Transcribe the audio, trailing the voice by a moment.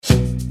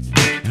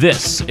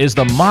This is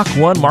the Mach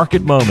 1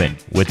 Market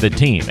Moment with the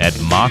team at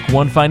Mach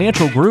 1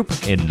 Financial Group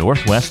in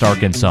Northwest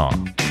Arkansas.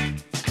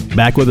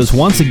 Back with us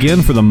once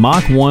again for the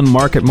Mach 1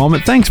 Market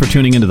Moment. Thanks for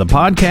tuning into the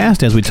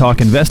podcast as we talk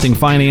investing,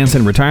 finance,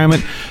 and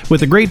retirement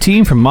with a great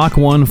team from Mach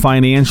 1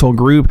 Financial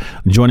Group.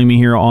 Joining me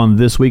here on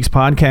this week's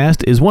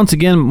podcast is once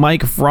again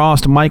Mike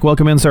Frost. Mike,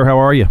 welcome in, sir. How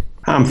are you?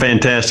 I'm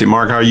fantastic,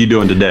 Mark. How are you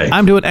doing today?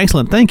 I'm doing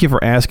excellent. Thank you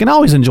for asking. I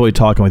always enjoy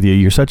talking with you.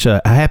 You're such a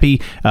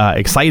happy,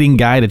 exciting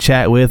guy to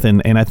chat with,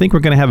 and I think we're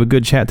going to have a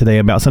good chat today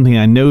about something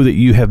I know that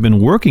you have been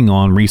working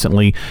on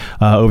recently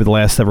over the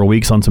last several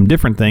weeks on some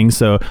different things.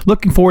 So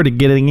looking forward to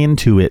getting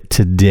into it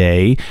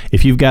today.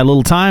 If you've got a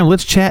little time,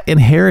 let's chat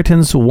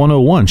Inheritance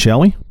 101, shall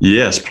we?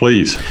 Yes,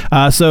 please.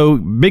 So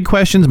big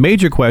questions,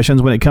 major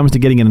questions when it comes to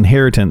getting an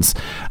inheritance.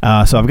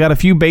 So I've got a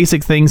few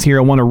basic things here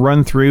I want to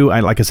run through.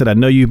 Like I said, I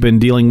know you've been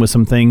dealing with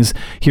some things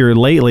here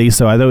lately,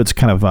 so I know it's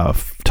kind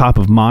of top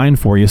of mind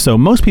for you. So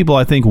most people,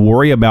 I think,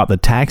 worry about the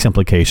tax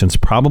implications,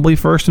 probably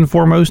first and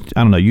foremost.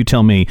 I don't know, you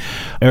tell me.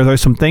 Are there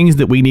some things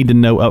that we need to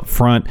know up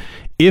front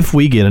if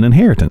we get an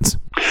inheritance?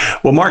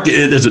 Well, Mark,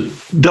 there's a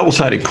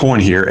double-sided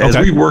coin here. As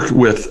we work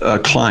with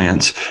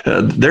clients,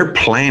 they're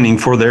planning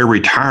for their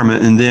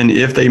retirement, and then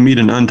if they meet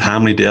an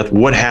untimely death,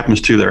 what happens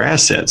to their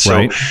assets?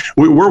 Right. So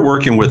we're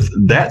working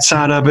with that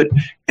side of it,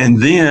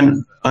 and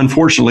then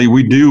unfortunately,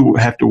 we do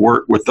have to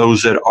work with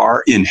those that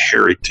are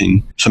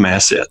inheriting some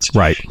assets.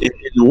 Right.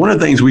 And one of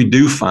the things we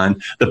do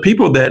find, the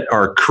people that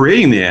are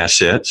creating the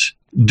assets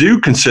do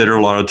consider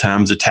a lot of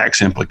times the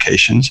tax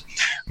implications.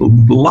 A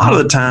lot of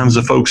the times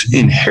the folks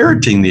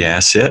inheriting the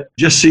asset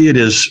just see it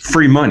as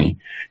free money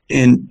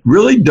and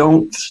really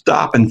don't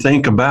stop and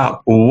think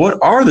about, well, what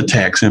are the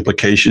tax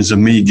implications of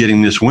me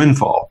getting this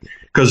windfall?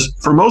 Because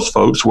for most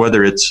folks,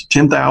 whether it's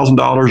 $10,000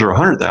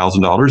 or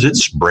 $100,000,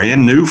 it's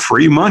brand new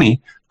free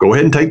money. Go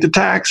ahead and take the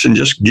tax and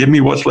just give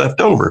me what's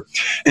left over.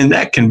 And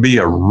that can be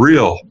a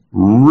real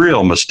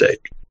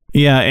mistake.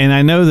 Yeah, and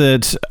I know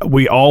that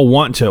we all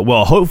want to,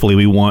 well, hopefully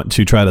we want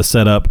to try to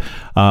set up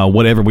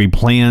whatever we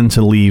plan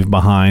to leave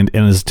behind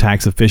in as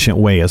tax efficient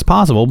way as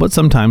possible, but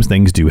sometimes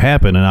things do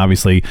happen. And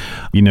obviously,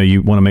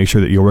 you want to make sure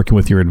that you're working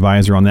with your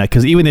advisor on that,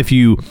 because even if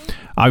you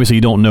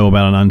don't know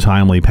about an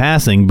untimely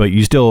passing, but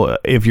you still,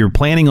 if you're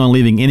planning on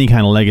leaving any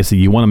kind of legacy,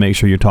 you want to make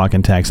sure you're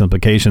talking tax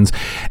implications.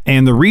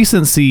 And the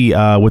recency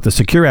with the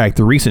Secure Act,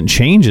 the recent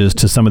changes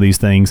to some of these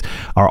things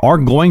are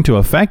going to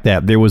affect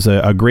that. There was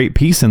a great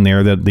piece in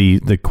there that the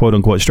quote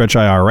unquote stretch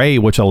IRA,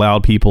 which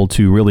allowed people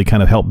to really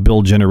kind of help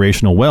build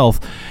generational wealth.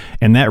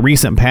 And that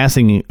recent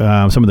passing,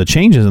 some of the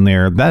changes in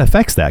there, that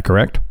affects that,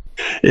 correct?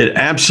 It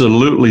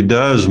absolutely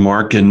does,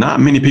 Mark, and not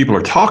many people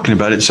are talking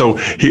about it. So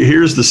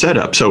here's the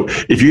setup. So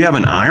if you have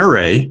an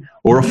IRA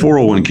or a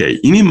 401k,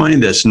 any money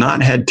that's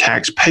not had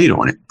tax paid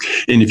on it,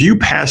 and if you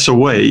pass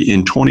away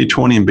in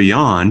 2020 and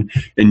beyond,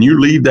 and you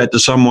leave that to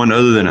someone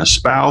other than a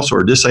spouse or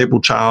a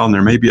disabled child, and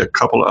there may be a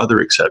couple of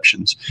other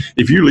exceptions,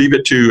 if you leave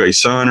it to a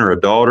son or a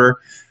daughter,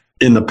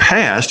 in the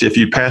past, if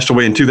you passed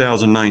away in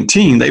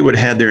 2019, they would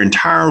have had their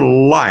entire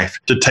life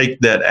to take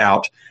that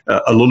out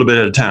a little bit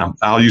at a time.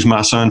 I'll use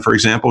my son, for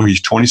example.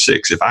 He's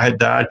 26. If I had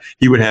died,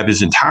 he would have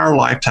his entire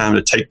lifetime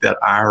to take that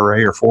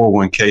IRA or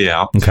 401k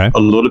out a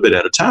little bit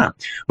at a time.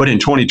 But in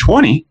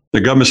 2020, the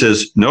government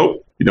says,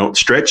 nope,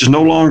 stretch is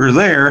no longer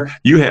there.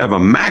 You have a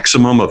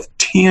maximum of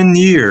 10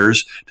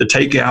 years to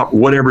take out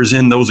whatever's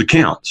in those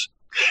accounts.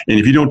 And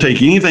if you don't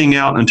take anything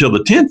out until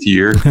the 10th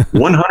year,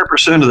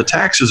 100% of the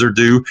taxes are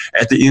due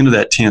at the end of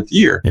that 10th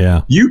year.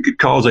 Yeah. You could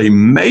cause a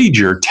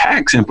major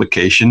tax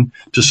implication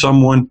to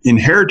someone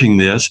inheriting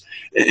this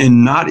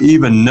and not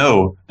even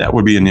know that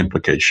would be an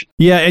implication.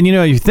 Yeah, and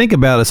you think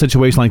about a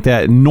situation like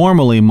that,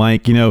 normally,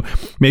 Mike,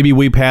 maybe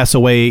we pass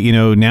away,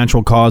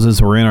 natural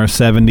causes, we're in our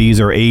 70s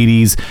or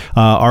 80s.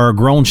 Our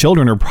grown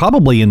children are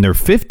probably in their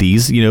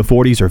 50s,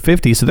 40s or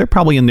 50s, so they're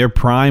probably in their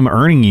prime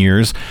earning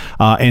years.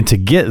 And to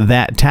get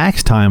that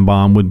tax time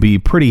bomb would be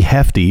pretty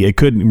hefty. It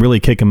could really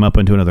kick them up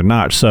into another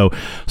notch. So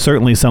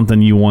certainly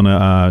something you want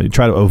to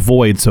try to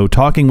avoid. So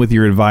talking with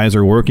your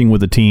advisor, working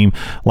with a team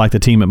like the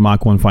team at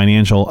Mach 1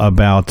 Financial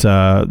about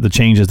the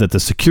changes that the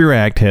Secure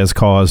Act has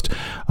caused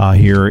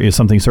here is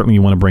something certainly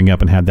you want to bring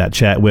up and have that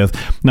chat with.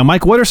 Now,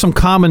 Mike, what are some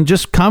common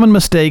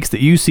mistakes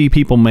that you see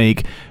people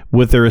make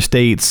with their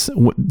estates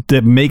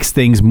that makes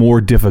things more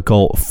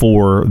difficult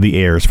for the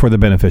heirs, for the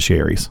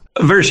beneficiaries?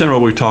 Very similar to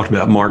what we've talked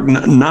about, Mark,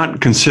 not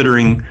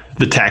considering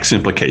the tax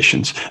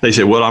implications. They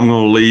say, well, I'm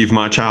going to leave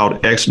my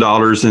child X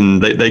dollars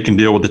and they can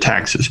deal with the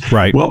taxes.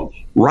 Right. Well,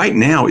 right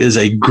now is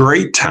a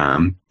great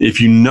time,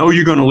 if you know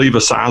you're going to leave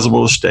a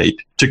sizable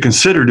estate, to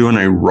consider doing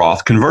a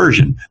Roth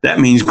conversion. That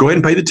means go ahead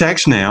and pay the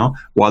tax now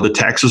while the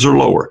taxes are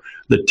lower.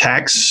 The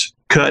Tax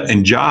Cut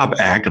and Job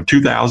Act of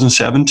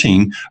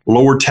 2017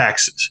 lowered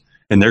taxes,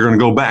 and they're going to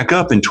go back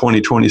up in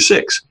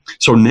 2026.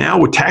 So now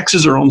with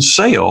taxes are on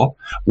sale,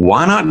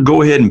 why not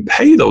go ahead and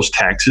pay those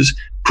taxes,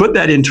 put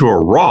that into a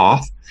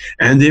Roth,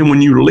 and then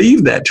when you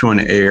leave that to an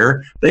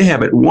heir, they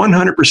have it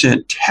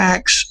 100%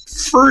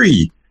 tax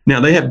free. Now,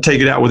 they have to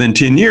take it out within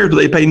 10 years, but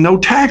they pay no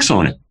tax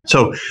on it.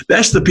 So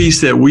that's the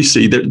piece that we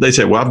see. That they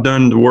say, well, I've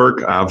done the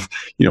work. I've,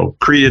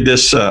 created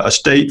this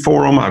estate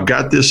for them. I've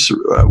got this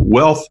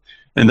wealth,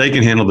 and they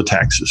can handle the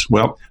taxes.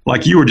 Well,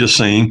 like you were just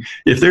saying,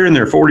 if they're in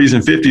their 40s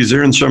and 50s,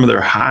 they're in some of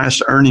their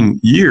highest earning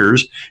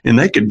years, and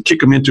they could kick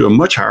them into a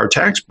much higher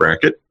tax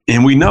bracket.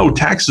 And we know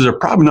taxes are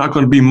probably not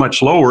going to be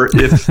much lower,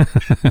 if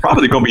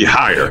probably going to be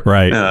higher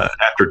right.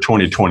 After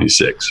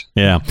 2026.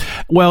 Yeah.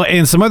 Well,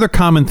 and some other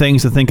common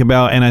things to think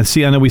about, and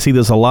I know we see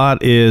this a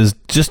lot, is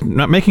just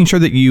not making sure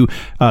that you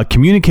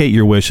communicate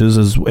your wishes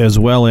as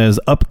well as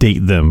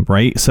update them,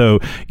 right? So,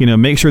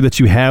 make sure that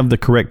you have the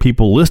correct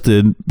people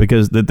listed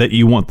because that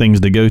you want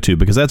things to go to,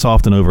 because that's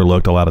often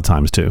overlooked a lot of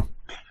times too.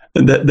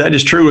 That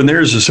is true, and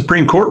there's a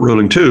Supreme Court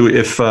ruling too.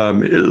 If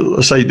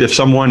let's say if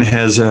someone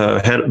has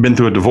been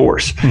through a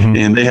divorce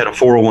and they had a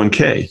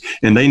 401k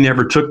and they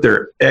never took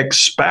their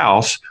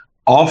ex-spouse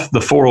off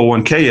the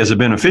 401k as a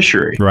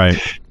beneficiary, right?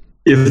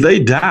 If they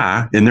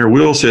die and their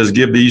will says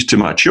give these to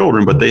my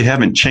children, but they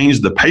haven't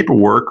changed the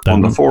paperwork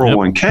on the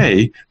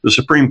 401k, the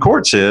Supreme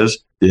Court says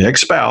the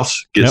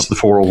ex-spouse gets the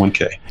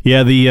 401k.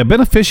 Yeah, the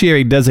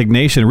beneficiary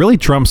designation really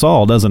trumps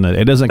all, doesn't it?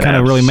 It doesn't kind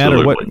of really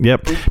matter what.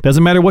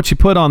 Doesn't matter what you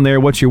put on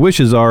there, what your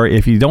wishes are.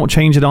 If you don't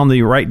change it on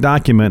the right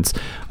documents,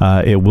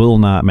 it will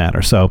not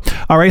matter. So,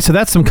 all right. So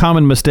that's some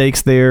common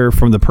mistakes there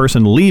from the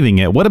person leaving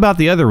it. What about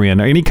the other end?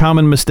 Are any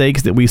common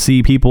mistakes that we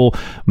see people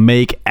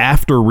make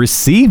after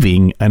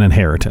receiving an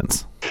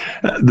inheritance?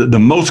 The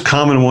most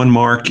common one,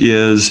 Mark,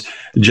 is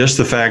just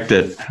the fact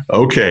that,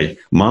 okay,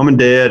 mom and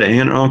dad,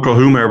 aunt, uncle,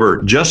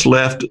 whomever just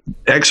left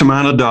X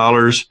amount of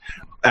dollars.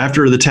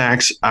 After the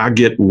tax, I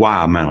get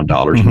Y amount of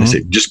dollars. And they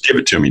say, just give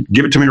it to me.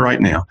 Give it to me right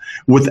now.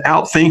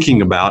 Without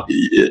thinking about,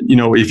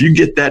 if you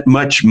get that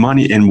much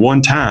money in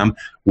one time,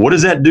 what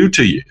does that do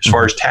to you as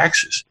far as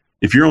taxes?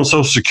 If you're on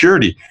Social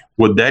Security,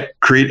 would that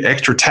create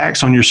extra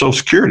tax on your Social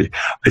Security?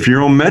 If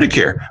you're on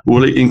Medicare,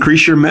 will it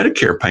increase your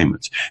Medicare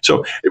payments?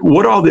 So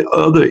what are the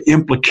other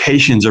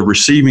implications of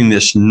receiving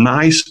this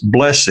nice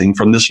blessing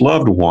from this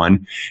loved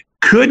one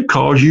could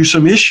cause you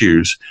some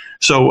issues?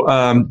 So,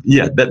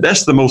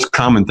 that's the most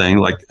common thing.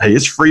 Like, hey,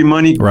 it's free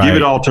money. Right. Give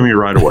it all to me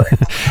right away.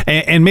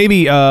 and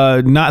maybe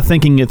not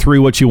thinking it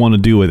through what you want to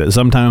do with it.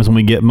 Sometimes when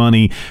we get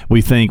money,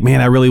 we think, man,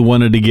 I really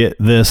wanted to get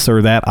this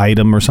or that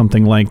item or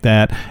something like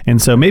that.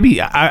 And so maybe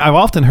I've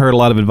often heard a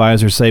lot of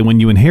advisors say when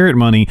you inherit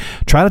money,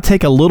 try to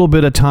take a little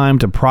bit of time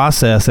to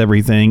process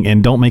everything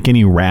and don't make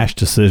any rash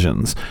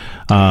decisions.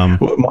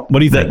 What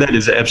do you think? That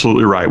is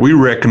absolutely right. We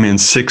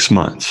recommend 6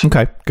 months.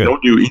 Okay, good.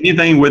 Don't do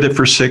anything with it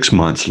for 6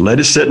 months. Let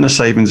it sit in a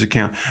savings account.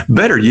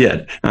 Better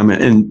yet,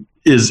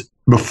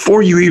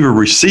 before you even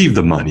receive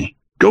the money,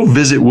 go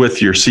visit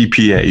with your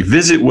CPA,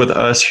 visit with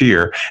us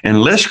here,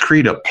 and let's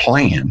create a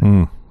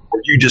plan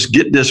where you just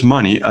get this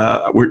money.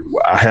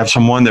 I have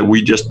someone that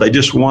they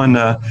just won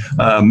a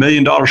 $1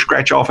 million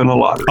scratch off in the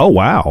lottery. Oh,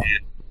 wow.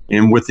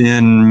 And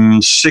within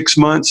 6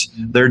 months,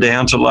 they're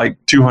down to like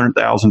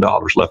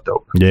 $200,000 left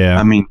over. Yeah.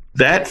 I mean,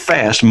 that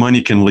fast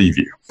money can leave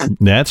you.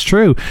 That's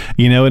true.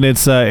 And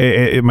it's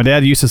my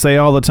dad used to say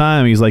all the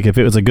time, he's like, if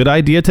it was a good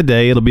idea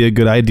today, it'll be a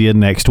good idea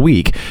next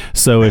week.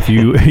 So if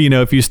you,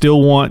 if you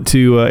still want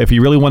to, if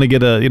you really want to get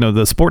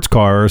the sports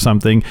car or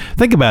something,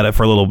 think about it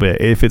for a little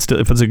bit. If it's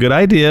a good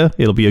idea,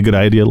 it'll be a good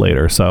idea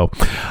later. So,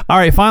 all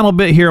right, final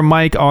bit here,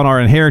 Mike, on our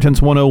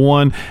Inheritance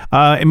 101.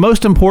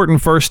 Most important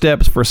first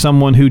steps for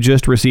someone who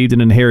just received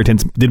an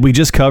inheritance. Did we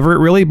just cover it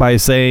really by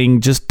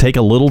saying just take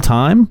a little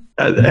time?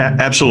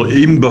 Absolutely.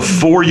 Even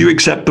before you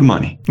accept the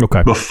money.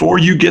 Okay. Before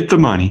you get the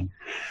money,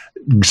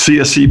 see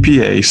a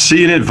CPA,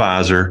 see an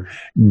advisor,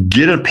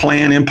 get a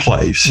plan in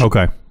place.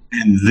 Okay.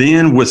 And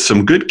then with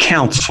some good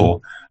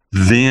counsel,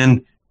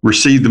 then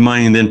receive the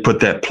money and then put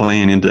that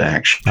plan into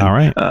action. All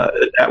right.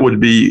 That would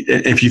be,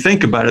 if you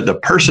think about it, the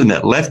person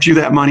that left you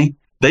that money,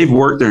 they've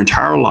worked their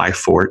entire life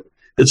for it.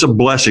 It's a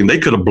blessing. They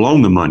could have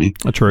blown the money.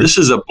 That's right. This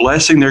is a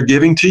blessing they're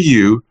giving to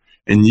you.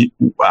 And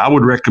I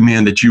would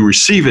recommend that you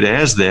receive it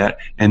as that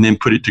and then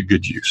put it to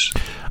good use.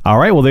 All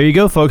right. Well, there you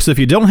go, folks. If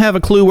you don't have a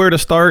clue where to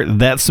start,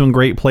 that's some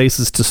great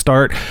places to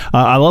start.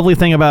 A lovely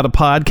thing about a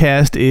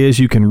podcast is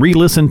you can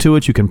re-listen to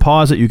it. You can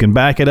pause it. You can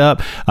back it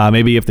up.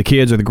 Maybe if the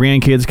kids or the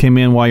grandkids came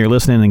in while you're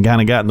listening and kind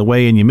of got in the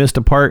way and you missed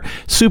a part,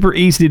 super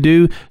easy to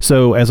do.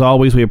 So as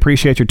always, we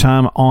appreciate your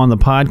time on the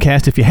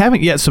podcast. If you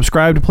haven't yet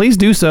subscribed, please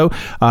do so.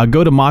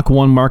 Go to Mach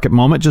 1 Market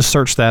Moment. Just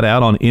search that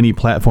out on any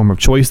platform of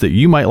choice that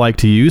you might like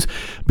to use,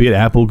 be it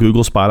Apple,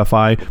 Google,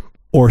 Spotify,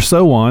 or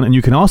so on. And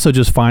you can also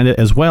just find it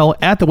as well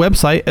at the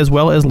website, as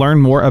well as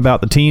learn more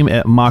about the team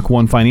at Mach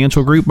 1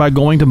 Financial Group by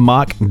going to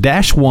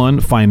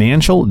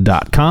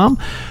mach-1financial.com.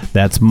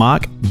 That's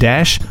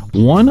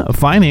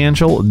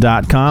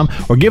mach-1financial.com.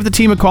 Or give the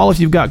team a call if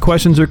you've got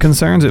questions or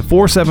concerns at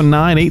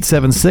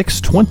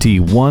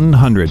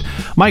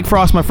 479-876-2100. Mike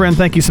Frost, my friend,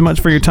 thank you so much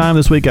for your time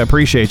this week. I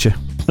appreciate you.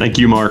 Thank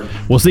you, Mark.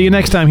 We'll see you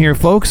next time here,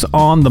 folks,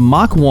 on the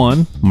Mach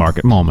 1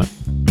 Market Moment.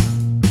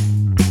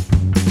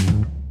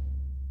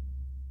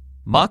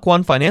 Mach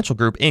 1 Financial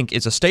Group, Inc.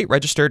 is a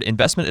state-registered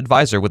investment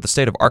advisor with the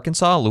state of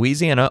Arkansas,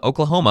 Louisiana,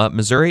 Oklahoma,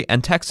 Missouri,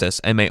 and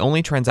Texas, and may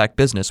only transact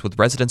business with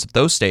residents of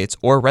those states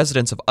or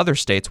residents of other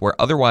states where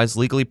otherwise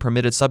legally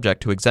permitted,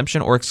 subject to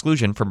exemption or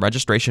exclusion from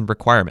registration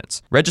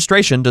requirements.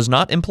 Registration does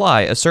not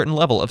imply a certain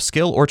level of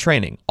skill or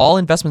training. All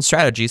investment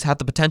strategies have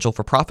the potential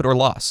for profit or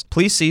loss.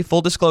 Please see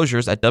full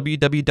disclosures at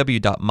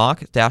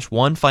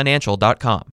www.mach-1financial.com.